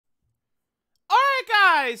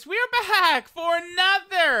guys, we're back for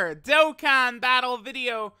another Dokkan battle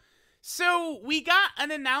video. So, we got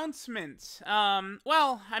an announcement.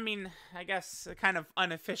 Well, I mean, I guess a kind of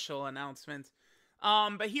unofficial announcement.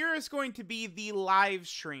 But here is going to be the live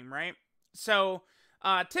stream, right? So,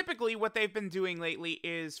 typically what they've been doing lately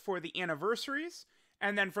is for the anniversaries,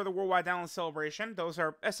 and then for the Worldwide Download Celebration. Those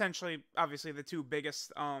are essentially, obviously, the two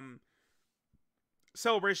biggest,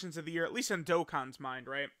 celebrations of the year, at least in Dokkan's mind,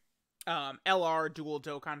 right? LR Dual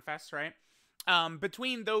Dokkan Fest, right?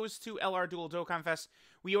 Between those two LR Dual Dokkan Fest,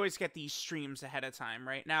 we always get these streams ahead of time,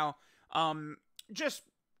 right? Now, just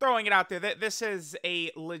throwing it out there, that this is a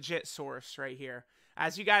legit source right here.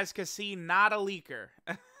 As you guys can see, not a leaker.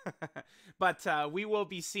 But we will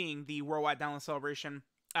be seeing the Worldwide Download Celebration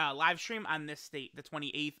live stream on this date, the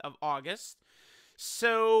 28th of August.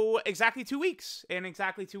 So, exactly 2 weeks. In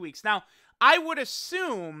exactly 2 weeks. Now, I would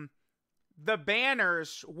assume the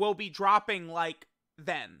banners will be dropping, like,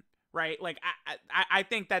 then, right? Like, I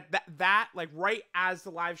think that, like, right as the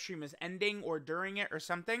live stream is ending or during it or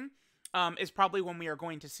something, is probably when we are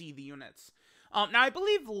going to see the units. Now, I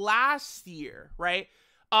believe last year, right?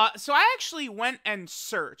 So I actually went and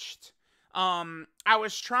searched. I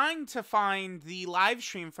was trying to find the live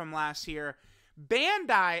stream from last year.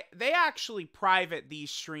 Bandai, they actually private these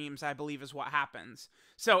streams, I believe is what happens.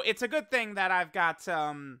 So it's a good thing that I've got,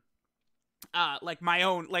 like my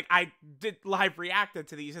own, like I did live reacted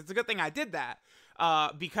to these. It's a good thing I did that,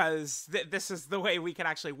 because this is the way we can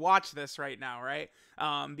actually watch this right now, right?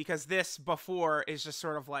 Because this before is just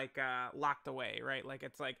sort of like, locked away, right? Like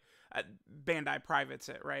it's like, Bandai privates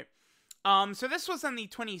it, right? So this was on the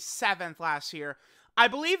 27th last year. I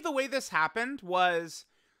believe the way this happened was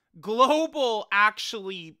Global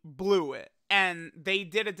actually blew it, and they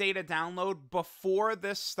did a data download before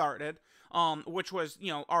this started, which was,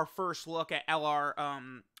 you know, our first look at LR,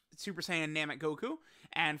 Super Saiyan Namek Goku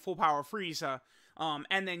and Full Power Frieza,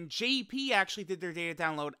 and then JP actually did their data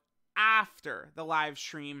download after the live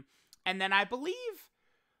stream, and then I believe,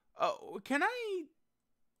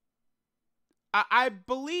 I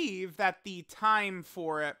believe that the time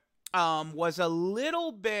for it, was a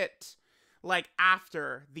little bit, like,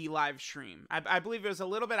 after the live stream. I believe it was a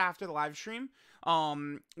little bit after the live stream,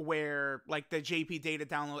 where, like, the JP data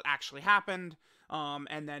download actually happened,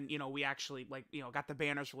 and then, you know, we actually, like, you know, got the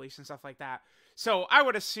banners released and stuff like that. So, I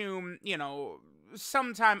would assume, you know,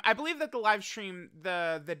 sometime, I believe that the live stream,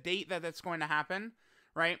 the date that it's going to happen,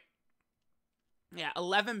 right? Yeah,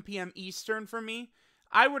 11 p.m. Eastern for me.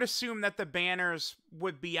 I would assume that the banners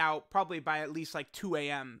would be out probably by at least like 2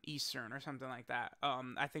 a.m. Eastern or something like that.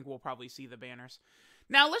 I think we'll probably see the banners.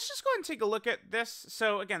 Now, let's just go ahead and take a look at this.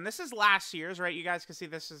 So, again, this is last year's, right? You guys can see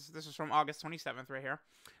this is from August 27th right here.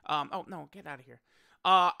 Oh, no, get out of here.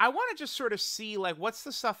 I want to just sort of see, like, what's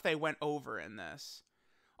the stuff they went over in this?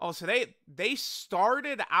 Oh, so they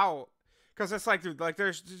started out, because it's like, dude, like,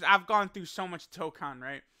 I've gone through so much Dokkan,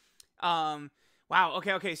 right? Wow,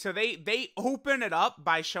 okay, so they open it up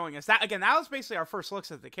by showing us that. Again, that was basically our first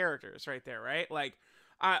looks at the characters right there, right? Like,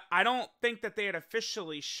 I don't think that they had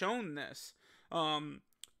officially shown this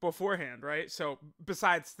beforehand, right? So,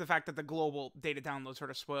 besides the fact that the global data download sort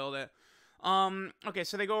of spoiled it. Okay,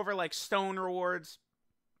 so they go over, like, stone rewards.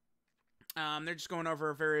 They're just going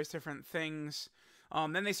over various different things.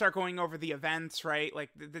 Then they start going over the events, right? Like,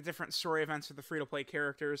 the different story events of the free-to-play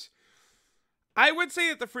characters. I would say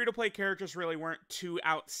that the free-to-play characters really weren't too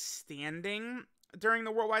outstanding during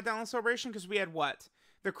the Worldwide Download Celebration, because we had what?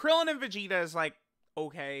 The Krillin and Vegeta is, like,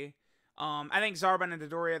 okay. I think Zarbon and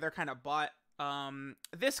Dodoria, they're kind of butt.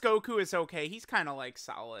 This Goku is okay. He's kind of, like,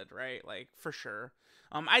 solid, right? Like, for sure.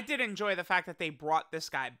 I did enjoy the fact that they brought this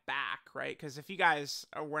guy back, right? Because if you guys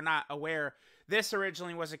were not aware, this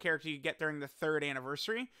originally was a character you get during the 3rd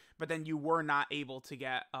anniversary, but then you were not able to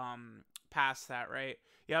get, past that, right?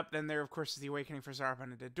 Yep, then there, of course, is the Awakening for Zarbon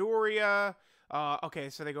and Dodoria. Okay,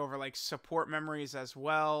 so they go over, like, support memories as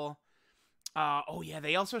well. Oh, yeah,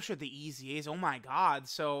 they also showed the EZAs. Oh, my God.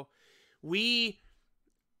 So,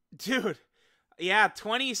 dude, yeah,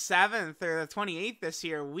 27th or the 28th this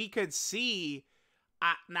year, we could see...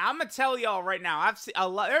 now, I'm going to tell y'all right now, I've seen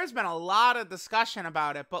there's been a lot of discussion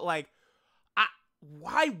about it, but, like,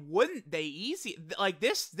 why wouldn't they easy? Like,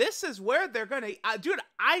 this is where they're going to... dude,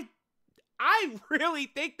 I really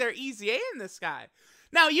think they're EZA-ing this guy.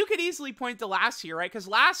 Now, you could easily point to last year, right? Because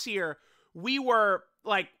last year, we were,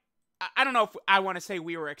 like, I don't know if I want to say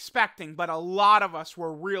we were expecting, but a lot of us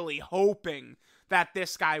were really hoping that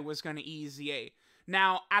this guy was going to EZA.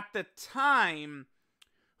 Now, at the time,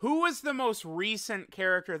 who was the most recent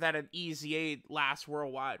character that had EZA'd last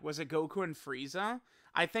Worldwide? Was it Goku and Frieza?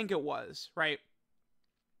 I think it was, right?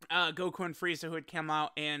 Goku and Frieza, who had come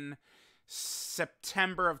out in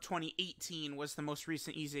September of 2018, was the most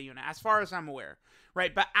recent EZA unit, as far as I'm aware,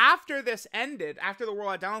 right? But after this ended, after the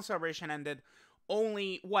Worldwide Download Celebration ended,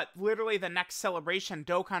 literally the next celebration,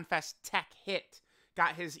 Dokkan Fest Tech Hit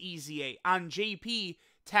got his EZA. On JP,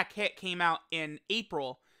 Tech Hit came out in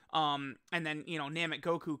April, and then, Namek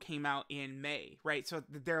Goku came out in May, right? So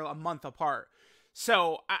they're a month apart.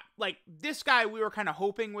 So, this guy we were kind of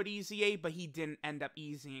hoping would EZA, but he didn't end up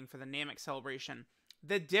EZAing for the Namek celebration.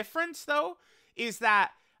 The difference, though, is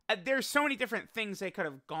that there's so many different things they could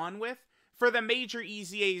have gone with. For the major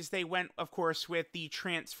EZAs, they went, of course, with the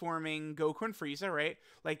transforming Goku and Frieza, right?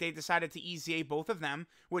 Like, they decided to EZA both of them,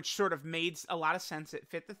 which sort of made a lot of sense. It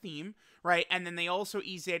fit the theme, right? And then they also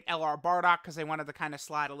EZA'd LR Bardock because they wanted to kind of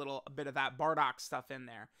slide a bit of that Bardock stuff in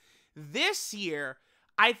there. This year,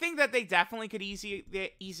 I think that they definitely could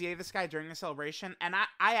EZA this guy during the celebration, and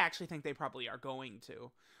I actually think they probably are going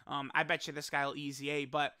to. I bet you this guy will EZA,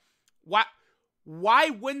 but why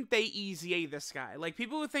wouldn't they EZA this guy? Like,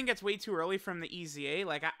 people who think it's way too early from the EZA,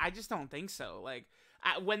 like, I just don't think so. Like,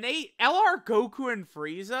 when LR Goku and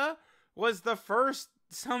Frieza was the first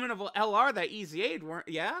summonable LR that EZA'd,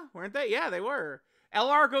 weren't they? Yeah, they were.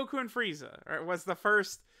 LR Goku and Frieza was the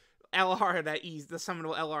first LR the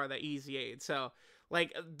summonable LR that EZA'd. So,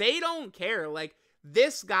 like, they don't care. Like,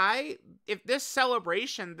 this guy, if this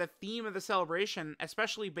celebration, the theme of the celebration,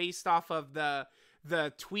 especially based off of the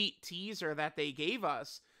tweet teaser that they gave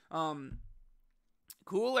us,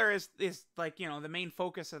 Cooler is like, the main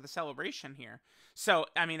focus of the celebration here. So,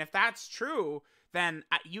 I mean, if that's true, then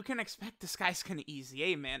you can expect this guy's gonna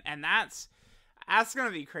EZA, man, and that's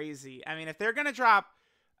gonna be crazy. I mean, if they're gonna drop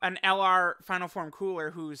an LR Final Form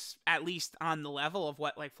Cooler who's at least on the level of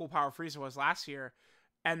what, like, Full Power Frieza was last year,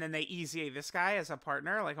 and then they EZA this guy as a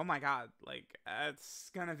partner, like, oh my god, like,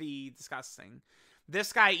 it's gonna be disgusting.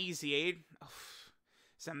 This guy EZA'd,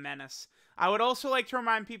 it's a menace. I would also like to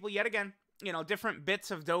remind people, yet again, different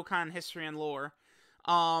bits of Dokkan history and lore.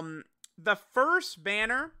 The first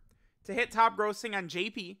banner to hit top grossing on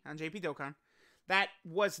JP Dokkan, that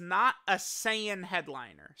was not a Saiyan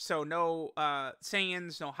headliner. So no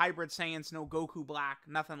Saiyans, no Hybrid Saiyans, no Goku Black,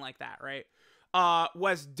 nothing like that, right?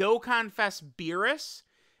 Was Dokkan Fest Beerus,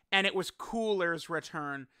 and it was Cooler's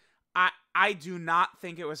return. I do not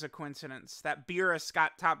think it was a coincidence that Beerus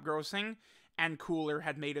got top grossing and Cooler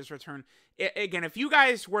had made his return. Again, if you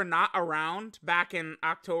guys were not around back in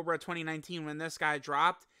October of 2019 when this guy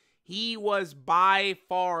dropped, he was by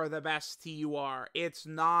far the best TUR. It's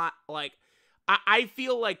not like... I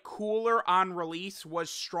feel like Cooler on release was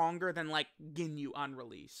stronger than, like, Ginyu on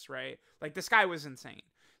release, right? Like, this guy was insane.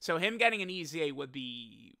 So him getting an EZA would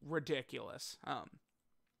be ridiculous.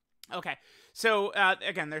 Okay, so,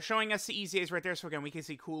 again, they're showing us the EZAs right there. So, again, we can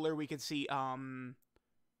see Cooler. We could see, Namek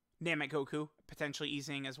Goku potentially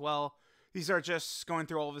EZAing as well. These are just going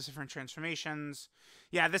through all of his different transformations.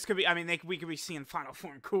 Yeah, this could be, I mean, we could be seeing Final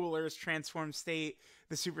Form Cooler's transform state.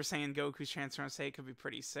 The Super Saiyan Goku's transform state could be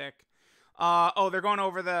pretty sick. They're going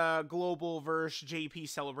over the Global versus JP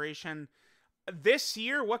celebration. This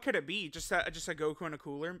year, what could it be? Just a Goku and a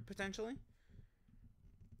Cooler, potentially?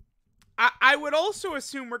 I would also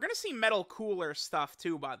assume we're going to see Metal Cooler stuff,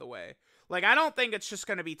 too, by the way. Like, I don't think it's just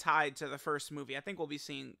going to be tied to the first movie. I think we'll be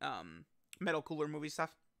seeing, Metal Cooler movie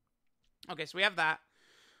stuff. Okay, so we have that.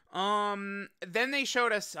 Then they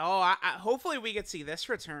showed us, hopefully we could see this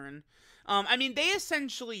return. I mean, they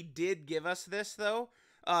essentially did give us this, though,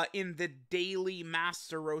 in the daily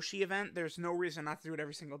Master Roshi event. There's no reason not to do it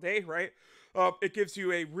every single day, right? It gives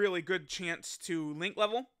you a really good chance to link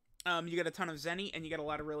level. You get a ton of Zenny, and you get a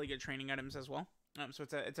lot of really good training items as well. So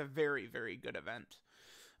it's a very, very good event.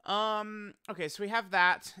 Okay, so we have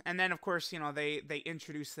that, and then, of course, they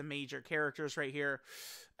introduce the major characters right here.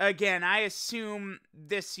 Again, I assume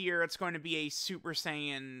this year it's going to be a Super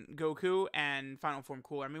Saiyan Goku and Final Form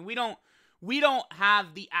Cooler. I mean, we don't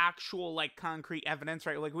have the actual, like, concrete evidence,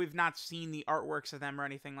 right? Like, we've not seen the artworks of them or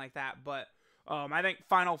anything like that, but, I think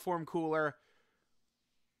Final Form Cooler,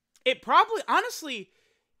 it probably, honestly,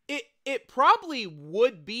 it probably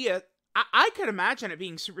would be I could imagine it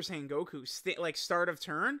being Super Saiyan Goku, like, start of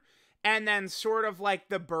turn, and then sort of like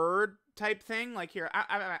the bird type thing. Like, here,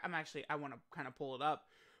 I want to kind of pull it up,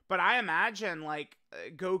 but I imagine, like,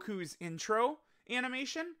 Goku's intro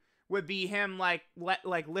animation would be him, like,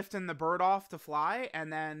 lifting the bird off to fly,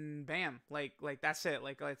 and then bam, like that's it.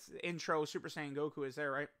 Like, it's intro Super Saiyan Goku is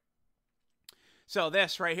there, right? So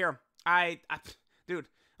this right here, dude,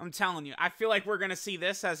 I'm telling you, I feel like we're gonna see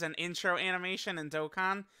this as an intro animation in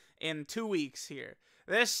Dokkan in 2 weeks here.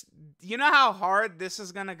 This, you know how hard this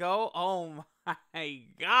is gonna go? Oh my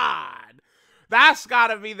god. That's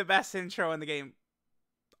gotta be the best intro in the game.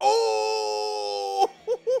 Oh!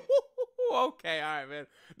 Okay, all right, man.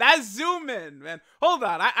 That zoom in, man. Hold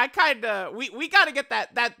on. I kind of... We gotta get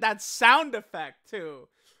that sound effect, too.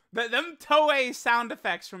 Them Toei sound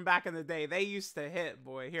effects from back in the day, they used to hit,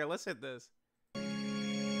 boy. Here, let's hit this.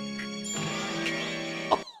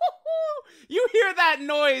 You hear that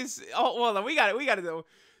noise? Oh, well, we got to do.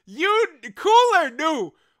 You Cooler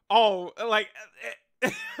knew. Oh, like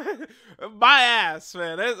my ass,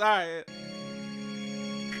 man. It's all right.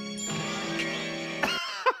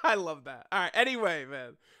 I love that. All right. Anyway,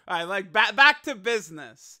 man. All right, like back to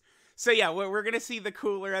business. So yeah, we're gonna see the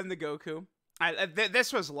Cooler and the Goku.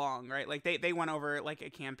 This was long, right? Like they went over like a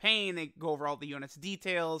campaign. They go over all the units'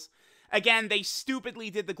 details. Again, they stupidly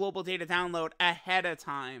did the global data download ahead of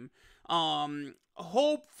time.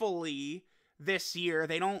 Hopefully this year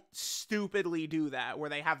they don't stupidly do that where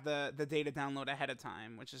they have the data download ahead of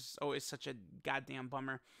time, which is always such a goddamn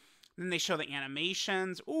bummer. Then they show the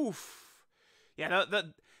animations. Oof. Yeah,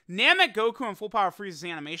 the Namek Goku and Full Power Frieza's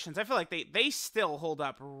animations, I feel like they still hold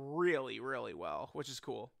up really, really well, which is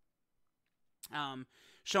cool.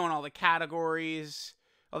 Showing all the categories.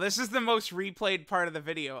 Oh, this is the most replayed part of the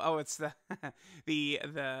video. Oh, it's the the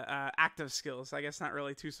active skills. I guess not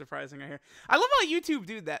really too surprising right here. I love how YouTube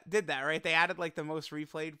did that, right? They added like the most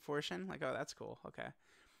replayed portion. Like, oh, that's cool. Okay.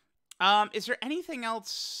 Is there anything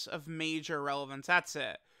else of major relevance? That's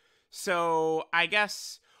it. So I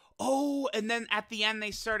guess. Oh, and then at the end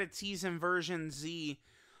they started teasing version Z.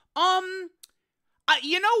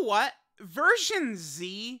 You know what? Version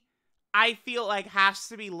Z, I feel like has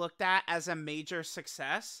to be looked at as a major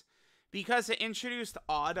success because it introduced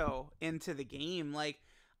auto into the game. Like,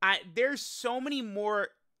 there's so many more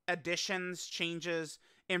additions, changes,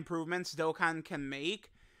 improvements Dokkan can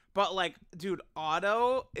make, but like, dude,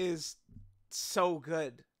 auto is so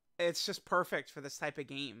good. It's just perfect for this type of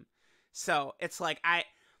game. So it's like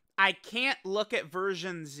I can't look at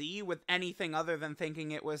version Z with anything other than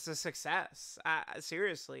thinking it was a success.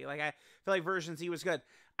 Seriously, like I feel like version Z was good.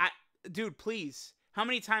 Dude, please, how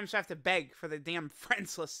many times do I have to beg for the damn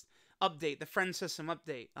friends list update, the friend system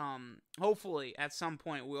update? Hopefully at some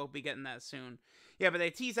point we'll be getting that soon. Yeah, but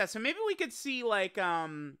they tease that, so maybe we could see like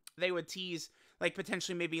they would tease like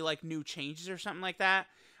potentially maybe like new changes or something like that.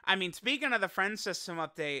 I mean, speaking of the friend system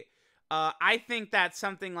update. I think that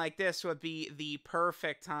something like this would be the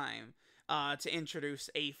perfect time to introduce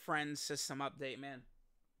a friend system update, man.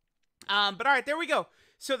 But all right, there we go.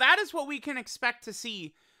 So that is what we can expect to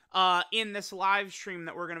see in this live stream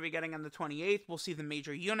that we're going to be getting on the 28th. We'll see the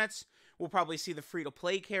major units. We'll probably see the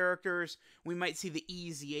free-to-play characters. We might see the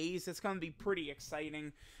EZAs. It's going to be pretty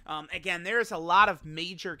exciting. Again, there's a lot of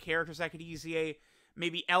major characters that could EZA.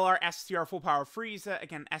 Maybe LR, STR, Full Power Frieza.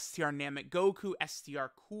 Again, STR Namek Goku, STR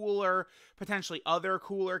Cooler. Potentially other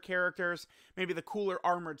Cooler characters. Maybe the Cooler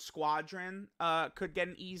Armored Squadron could get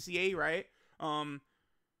an EZA, right? Let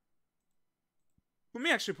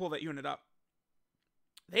me actually pull that unit up.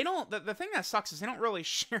 They don't... The thing that sucks is they don't really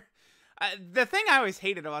share... the thing I always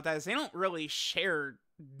hated about that is they don't really share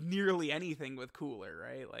nearly anything with Cooler,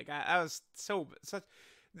 right? Like, I was such...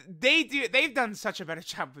 They've done such a better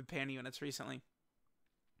job with pan units recently.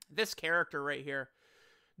 This character right here.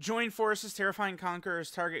 Join forces, terrifying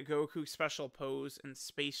conquerors, target Goku, special pose, and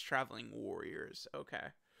space traveling warriors. Okay.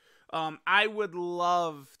 I would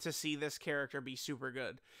love to see this character be super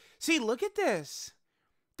good. See, look at this.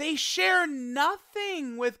 They share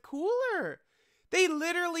nothing with Cooler. They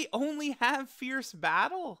literally only have fierce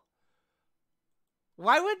battle.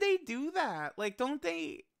 Why would they do that? Like, don't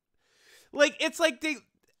they... Like, it's like they...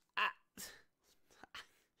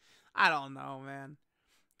 I don't know, man.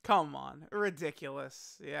 Come on,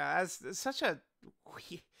 ridiculous. Yeah, that's such a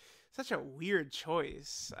weird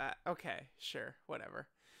choice. Okay, sure, whatever.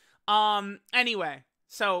 Anyway,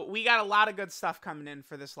 so we got a lot of good stuff coming in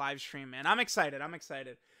for this live stream, man. I'm excited.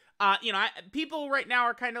 You know, people right now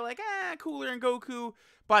are kind of like, Cooler and Goku,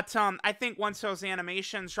 but I think once those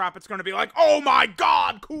animations drop, it's going to be like, oh my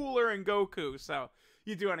god, Cooler and Goku. So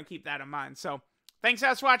you do want to keep that in mind. So thanks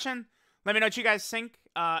guys for watching. Let me know what you guys think,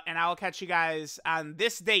 and I'll catch you guys on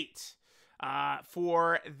this date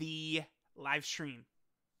for the live stream.